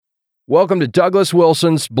Welcome to Douglas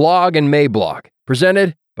Wilson's Blog and Mablog,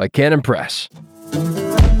 presented by Canon Press.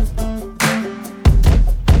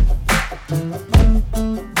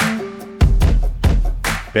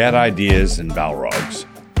 Bad Ideas and Balrogs,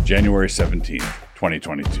 January 17th,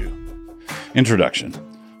 2022. Introduction.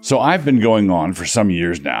 So I've been going on for some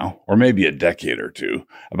years now, or maybe a decade or two,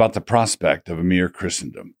 about the prospect of a mere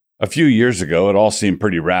Christendom. A few years ago, it all seemed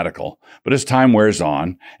pretty radical, but as time wears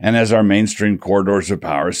on, and as our mainstream corridors of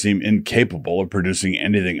power seem incapable of producing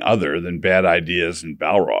anything other than bad ideas and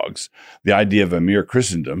Balrogs, the idea of a mere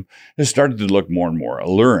Christendom has started to look more and more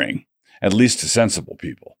alluring, at least to sensible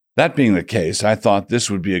people. That being the case, I thought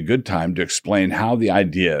this would be a good time to explain how the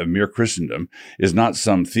idea of mere Christendom is not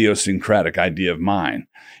some theosyncratic idea of mine.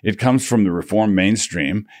 It comes from the Reformed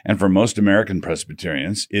mainstream, and for most American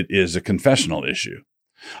Presbyterians, it is a confessional issue.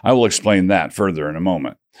 I will explain that further in a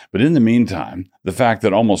moment. But in the meantime, the fact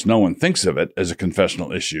that almost no one thinks of it as a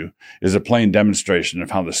confessional issue is a plain demonstration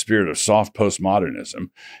of how the spirit of soft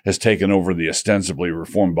postmodernism has taken over the ostensibly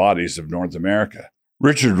reformed bodies of North America.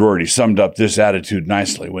 Richard Rorty summed up this attitude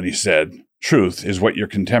nicely when he said, "Truth is what your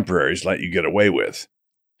contemporaries let you get away with."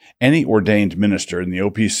 Any ordained minister in the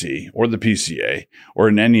OPC or the PCA, or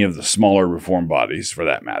in any of the smaller reform bodies for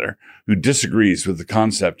that matter, who disagrees with the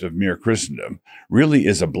concept of mere Christendom really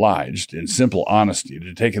is obliged, in simple honesty,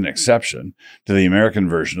 to take an exception to the American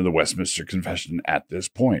version of the Westminster Confession at this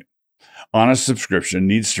point. Honest subscription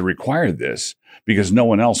needs to require this because no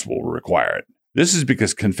one else will require it. This is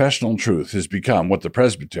because confessional truth has become what the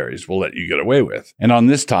presbyteries will let you get away with. And on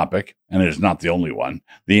this topic, and it is not the only one,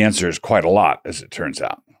 the answer is quite a lot, as it turns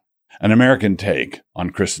out. An American take on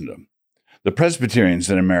Christendom. The Presbyterians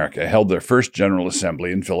in America held their first General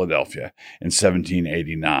Assembly in Philadelphia in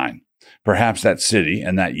 1789. Perhaps that city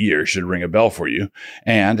and that year should ring a bell for you,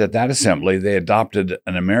 and at that assembly they adopted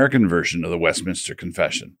an American version of the Westminster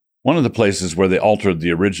Confession. One of the places where they altered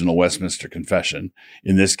the original Westminster Confession,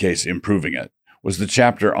 in this case improving it, was the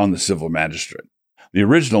chapter on the civil magistrate. The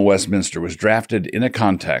original Westminster was drafted in a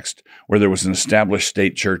context where there was an established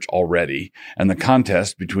state church already, and the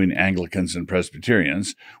contest between Anglicans and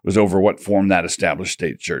Presbyterians was over what form that established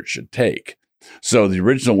state church should take. So the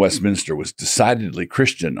original Westminster was decidedly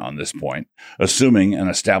Christian on this point, assuming an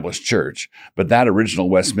established church, but that original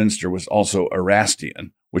Westminster was also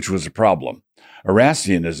Erastian, which was a problem.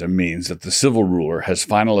 Erastianism means that the civil ruler has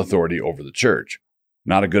final authority over the church.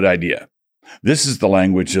 Not a good idea. This is the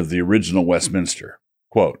language of the original Westminster.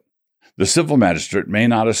 Quote, "The civil magistrate may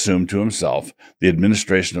not assume to himself the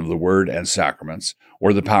administration of the word and sacraments,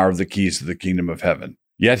 or the power of the keys of the kingdom of heaven.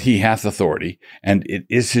 Yet he hath authority, and it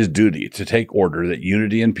is his duty to take order that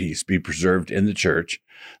unity and peace be preserved in the church,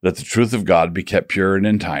 that the truth of God be kept pure and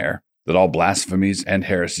entire, that all blasphemies and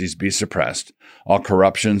heresies be suppressed, all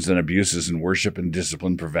corruptions and abuses in worship and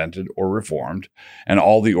discipline prevented or reformed, and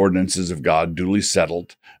all the ordinances of God duly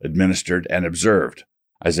settled, administered, and observed."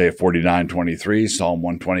 Isaiah 49:23, Psalm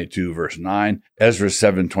 122, verse 9, Ezra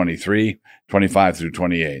 7:23, 25 through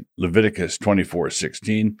 28, Leviticus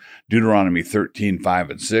 24:16, Deuteronomy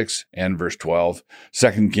 13:5 and 6, and verse 12,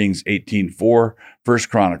 2 Kings 18:4, 1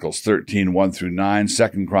 Chronicles 13:1 through 9,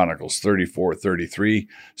 2 Chronicles 34:33,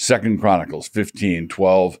 2 Chronicles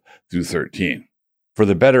 15:12 through 13. "For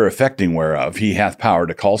the better effecting whereof he hath power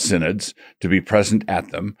to call synods, to be present at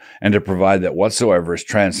them, and to provide that whatsoever is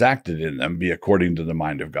transacted in them be according to the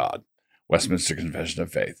mind of God." Westminster Confession of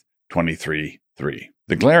Faith, 23:3.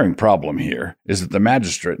 The glaring problem here is that the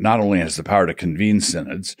magistrate not only has the power to convene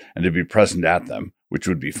synods and to be present at them, which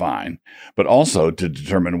would be fine, but also to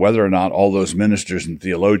determine whether or not all those ministers and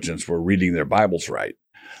theologians were reading their Bibles right.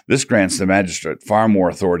 This grants the magistrate far more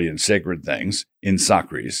authority in sacred things, in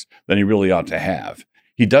sacris, than he really ought to have.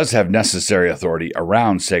 He does have necessary authority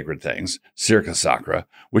around sacred things, circa sacra,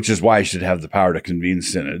 which is why he should have the power to convene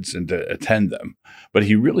synods and to attend them. But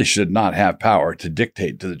he really should not have power to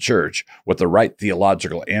dictate to the church what the right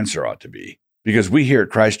theological answer ought to be. Because we here at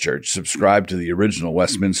Christ Church subscribe to the original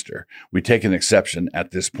Westminster, we take an exception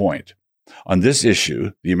at this point. On this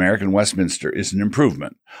issue, the American Westminster is an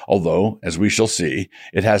improvement, although, as we shall see,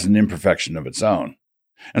 it has an imperfection of its own.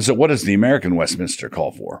 And so what does the American Westminster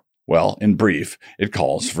call for? Well, in brief, it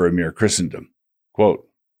calls for a mere Christendom. Quote,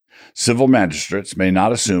 "Civil magistrates may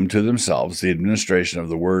not assume to themselves the administration of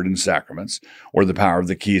the word and sacraments, or the power of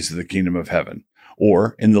the keys of the kingdom of heaven,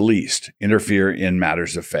 or, in the least, interfere in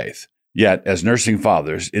matters of faith. Yet, as nursing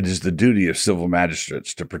fathers, it is the duty of civil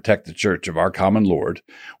magistrates to protect the church of our common Lord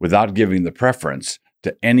without giving the preference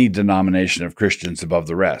to any denomination of Christians above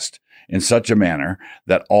the rest, in such a manner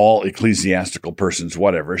that all ecclesiastical persons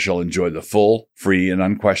whatever shall enjoy the full, free, and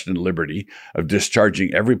unquestioned liberty of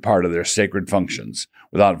discharging every part of their sacred functions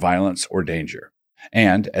without violence or danger.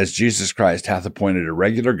 And, as Jesus Christ hath appointed a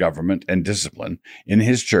regular government and discipline in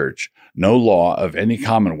his church, no law of any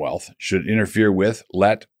commonwealth should interfere with,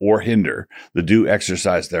 let, or hinder the due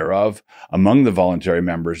exercise thereof among the voluntary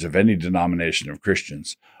members of any denomination of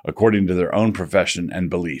Christians, according to their own profession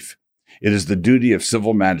and belief. It is the duty of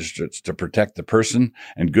civil magistrates to protect the person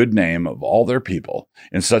and good name of all their people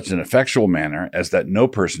in such an effectual manner as that no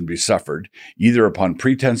person be suffered, either upon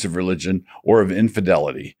pretense of religion or of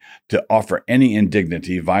infidelity, to offer any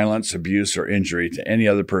indignity, violence, abuse, or injury to any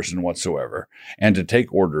other person whatsoever, and to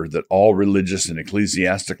take order that all religious and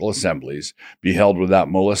ecclesiastical assemblies be held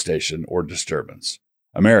without molestation or disturbance.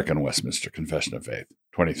 American Westminster Confession of Faith,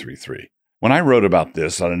 23:3. When I wrote about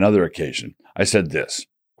this on another occasion, I said this,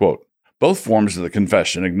 quote, "Both forms of the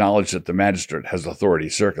confession acknowledge that the magistrate has authority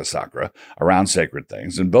circa sacra, around sacred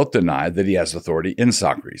things, and both deny that he has authority in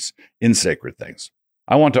sacris, in sacred things.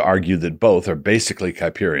 I want to argue that both are basically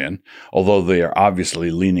Kuyperian, although they are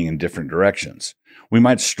obviously leaning in different directions. We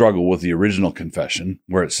might struggle with the original confession,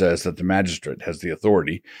 where it says that the magistrate has the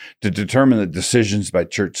authority to determine that decisions by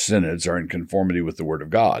church synods are in conformity with the Word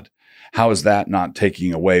of God. How is that not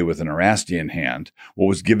taking away with an Erastian hand what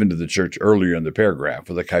was given to the church earlier in the paragraph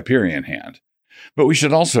with a Kuyperian hand? But we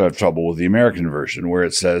should also have trouble with the American version, where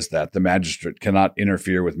it says that the magistrate cannot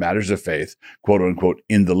interfere with matters of faith, quote unquote,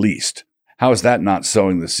 in the least. How is that not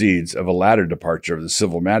sowing the seeds of a latter departure of the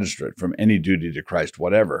civil magistrate from any duty to Christ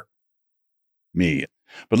whatever? Me.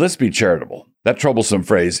 But let's be charitable. That troublesome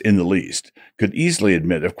phrase, in the least, could easily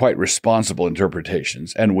admit of quite responsible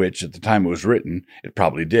interpretations, and which, at the time it was written, it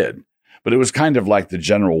probably did. But it was kind of like the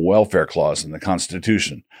general welfare clause in the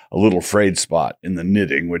Constitution, a little frayed spot in the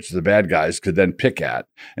knitting which the bad guys could then pick at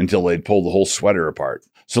until they'd pull the whole sweater apart.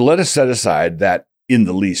 So let us set aside that in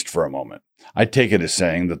the least for a moment. I take it as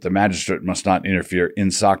saying that the magistrate must not interfere in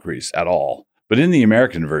sacris at all. But in the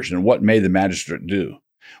American version, what may the magistrate do?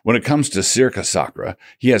 When it comes to circa sacra,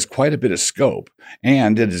 he has quite a bit of scope,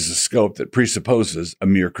 and it is a scope that presupposes a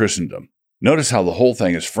mere Christendom. Notice how the whole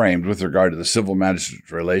thing is framed with regard to the civil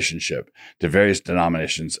magistrate's relationship to various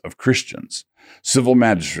denominations of Christians. Civil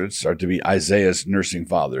magistrates are to be Isaiah's nursing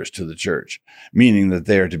fathers to the church, meaning that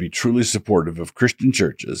they are to be truly supportive of Christian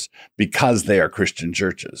churches because they are Christian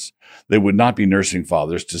churches. They would not be nursing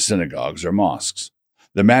fathers to synagogues or mosques.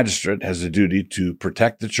 The magistrate has a duty to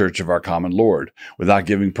protect the church of our common Lord without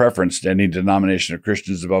giving preference to any denomination of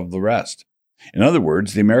Christians above the rest. In other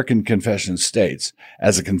words, the American Confession states,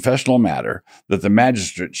 as a confessional matter, that the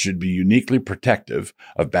magistrate should be uniquely protective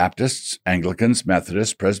of Baptists, Anglicans,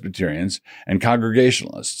 Methodists, Presbyterians, and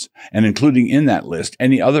Congregationalists, and including in that list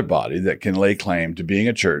any other body that can lay claim to being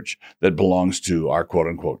a church that belongs to our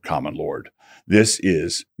quote-unquote common Lord. This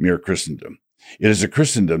is mere Christendom. It is a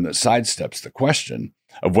Christendom that sidesteps the question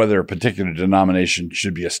of whether a particular denomination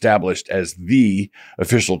should be established as the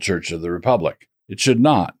official church of the Republic. It should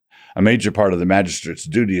not. A major part of the magistrate's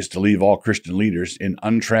duty is to leave all Christian leaders in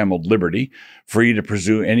untrammeled liberty, free to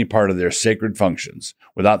pursue any part of their sacred functions,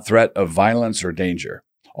 without threat of violence or danger.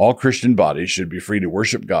 All Christian bodies should be free to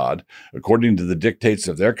worship God according to the dictates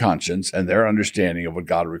of their conscience and their understanding of what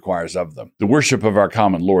God requires of them. The worship of our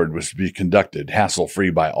common Lord was to be conducted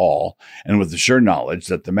hassle-free by all, and with the sure knowledge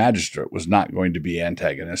that the magistrate was not going to be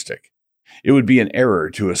antagonistic. It would be an error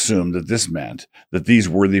to assume that this meant that these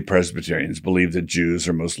worthy Presbyterians believed that Jews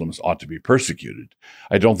or Muslims ought to be persecuted.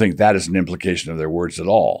 I don't think that is an implication of their words at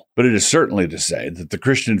all, but it is certainly to say that the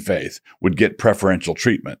Christian faith would get preferential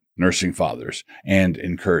treatment, nursing fathers, and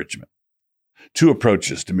encouragement. Two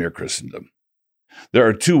approaches to mere Christendom. There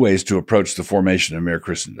are two ways to approach the formation of mere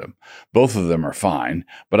Christendom. Both of them are fine,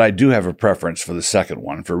 but I do have a preference for the second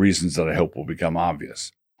one for reasons that I hope will become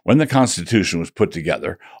obvious. When the Constitution was put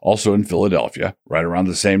together, also in Philadelphia, right around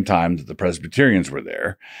the same time that the Presbyterians were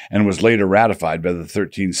there, and was later ratified by the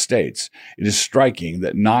 13 states, it is striking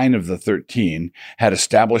that 9 of the 13 had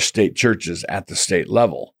established state churches at the state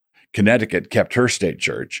level. Connecticut kept her state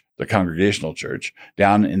church, the Congregational Church,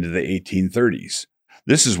 down into the 1830s.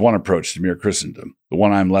 This is one approach to mere Christendom, the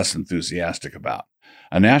one I'm less enthusiastic about.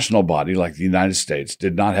 A national body like the United States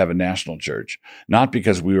did not have a national church, not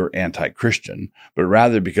because we were anti-Christian, but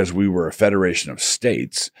rather because we were a federation of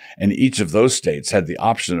states, and each of those states had the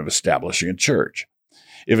option of establishing a church.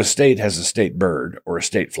 If a state has a state bird, or a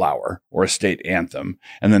state flower, or a state anthem,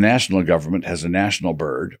 and the national government has a national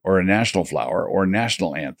bird, or a national flower, or a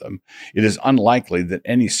national anthem, it is unlikely that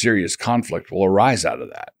any serious conflict will arise out of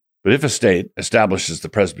that. But if a state establishes the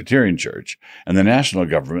Presbyterian Church and the national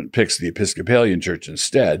government picks the Episcopalian Church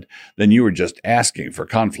instead, then you are just asking for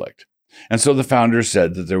conflict. And so the founders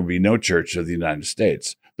said that there would be no Church of the United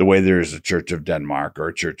States, the way there is a Church of Denmark or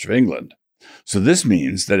a Church of England. So this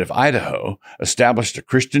means that if Idaho established a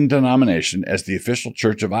Christian denomination as the official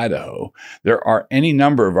Church of Idaho, there are any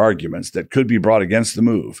number of arguments that could be brought against the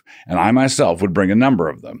move, and I myself would bring a number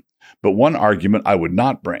of them. But one argument I would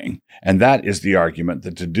not bring, and that is the argument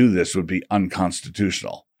that to do this would be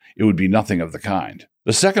unconstitutional. It would be nothing of the kind.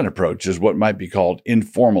 The second approach is what might be called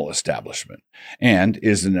informal establishment, and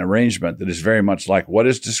is an arrangement that is very much like what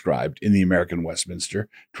is described in the American Westminster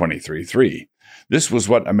 23.3. This was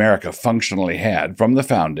what America functionally had from the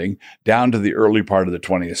founding down to the early part of the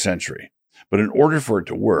 20th century. But in order for it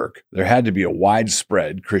to work, there had to be a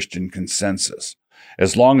widespread Christian consensus.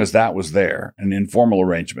 As long as that was there, an informal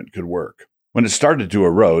arrangement could work. When it started to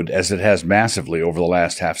erode, as it has massively over the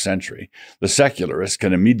last half-century, the secularists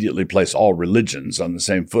can immediately place all religions on the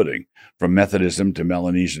same footing, from Methodism to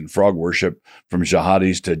Melanesian frog worship, from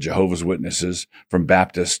jihadis to Jehovah's Witnesses, from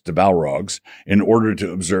Baptists to Balrogs, in order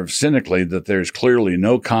to observe cynically that there's clearly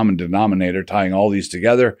no common denominator tying all these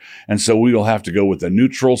together, and so we will have to go with a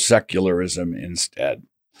neutral secularism instead.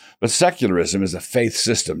 But secularism is a faith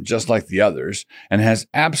system just like the others, and has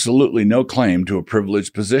absolutely no claim to a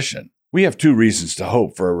privileged position. We have two reasons to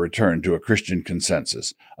hope for a return to a Christian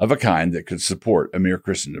consensus of a kind that could support a mere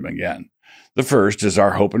Christendom again. The first is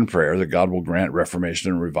our hope and prayer that God will grant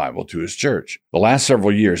reformation and revival to His church. The last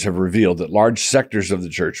several years have revealed that large sectors of the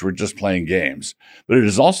church were just playing games, but it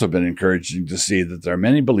has also been encouraging to see that there are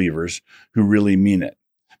many believers who really mean it.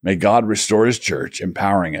 May God restore His church,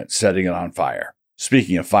 empowering it, setting it on fire.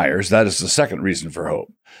 Speaking of fires, that is the second reason for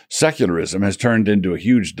hope. Secularism has turned into a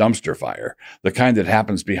huge dumpster fire, the kind that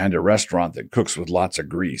happens behind a restaurant that cooks with lots of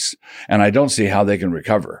grease, and I don't see how they can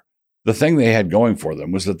recover. The thing they had going for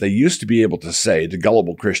them was that they used to be able to say to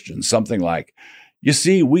gullible Christians something like, "You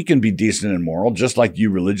see, we can be decent and moral just like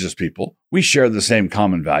you religious people. We share the same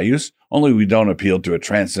common values, only we don't appeal to a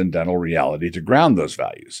transcendental reality to ground those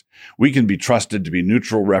values. We can be trusted to be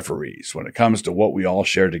neutral referees when it comes to what we all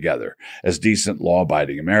share together as decent,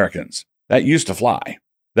 law-abiding Americans." That used to fly.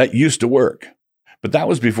 That used to work. But that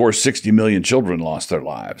was before 60 million children lost their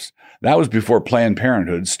lives. That was before Planned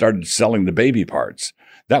Parenthood started selling the baby parts.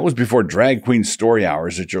 That was before drag queen story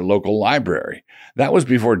hours at your local library. That was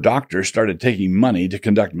before doctors started taking money to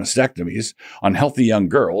conduct mastectomies on healthy young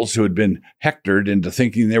girls who had been hectored into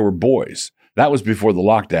thinking they were boys. That was before the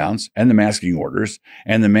lockdowns and the masking orders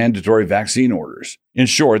and the mandatory vaccine orders. In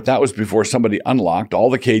short, that was before somebody unlocked all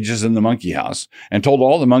the cages in the monkey house and told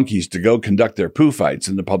all the monkeys to go conduct their poo fights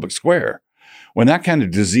in the public square. When that kind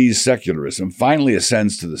of diseased secularism finally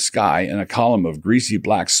ascends to the sky in a column of greasy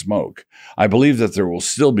black smoke, I believe that there will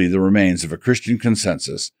still be the remains of a Christian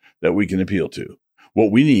consensus that we can appeal to. What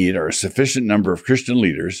we need are a sufficient number of Christian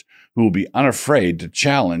leaders who will be unafraid to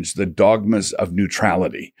challenge the dogmas of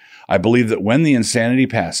neutrality. I believe that when the insanity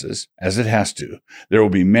passes, as it has to, there will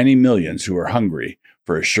be many millions who are hungry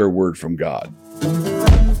for a sure word from God.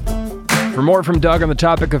 For more from Doug on the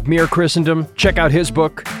topic of mere Christendom, check out his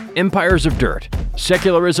book, Empires of Dirt: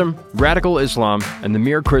 Secularism, Radical Islam, and the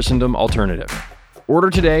Mere Christendom Alternative. Order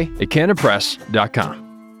today at canonpress.com.